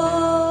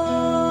Lord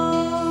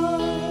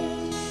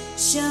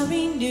shall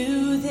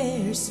renew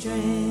their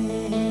strength.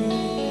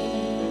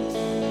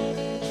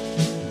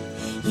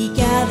 He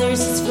gathers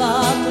his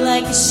flock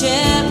like a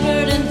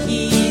shepherd and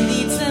he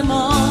leads them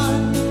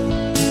on.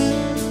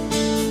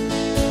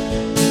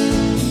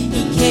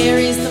 He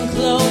carries them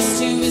close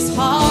to his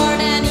heart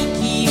and he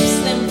keeps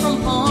them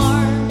from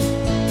harm.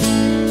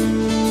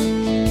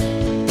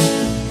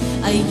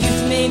 A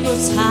youth may grow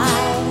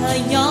tired, a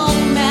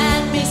young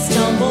man may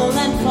stumble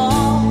and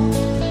fall.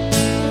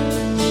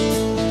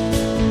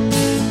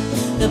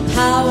 The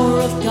power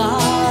of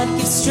God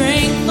gives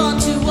strength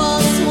unto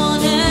us,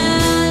 one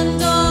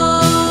and all.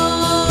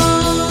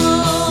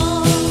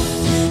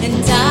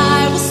 And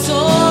I will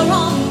soar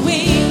on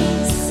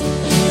wings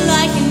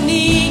like an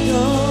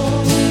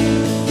eagle.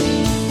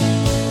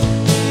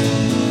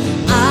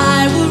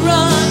 I will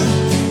run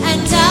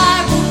and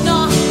I will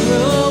not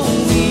grow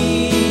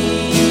weak.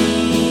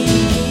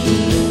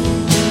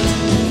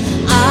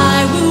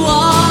 I will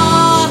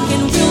walk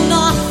and will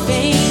not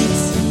faint.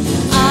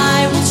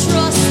 I will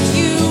trust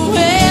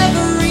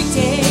every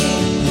day.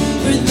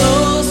 For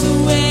those who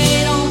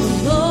wait on the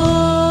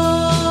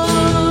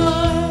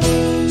Lord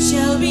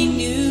shall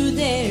renew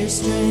their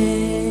strength.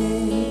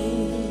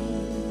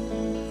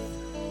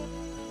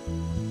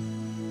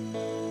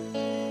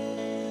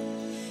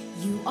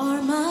 You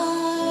are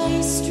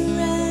my strength.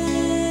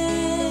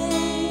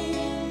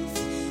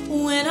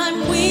 When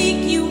I'm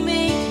weak, you make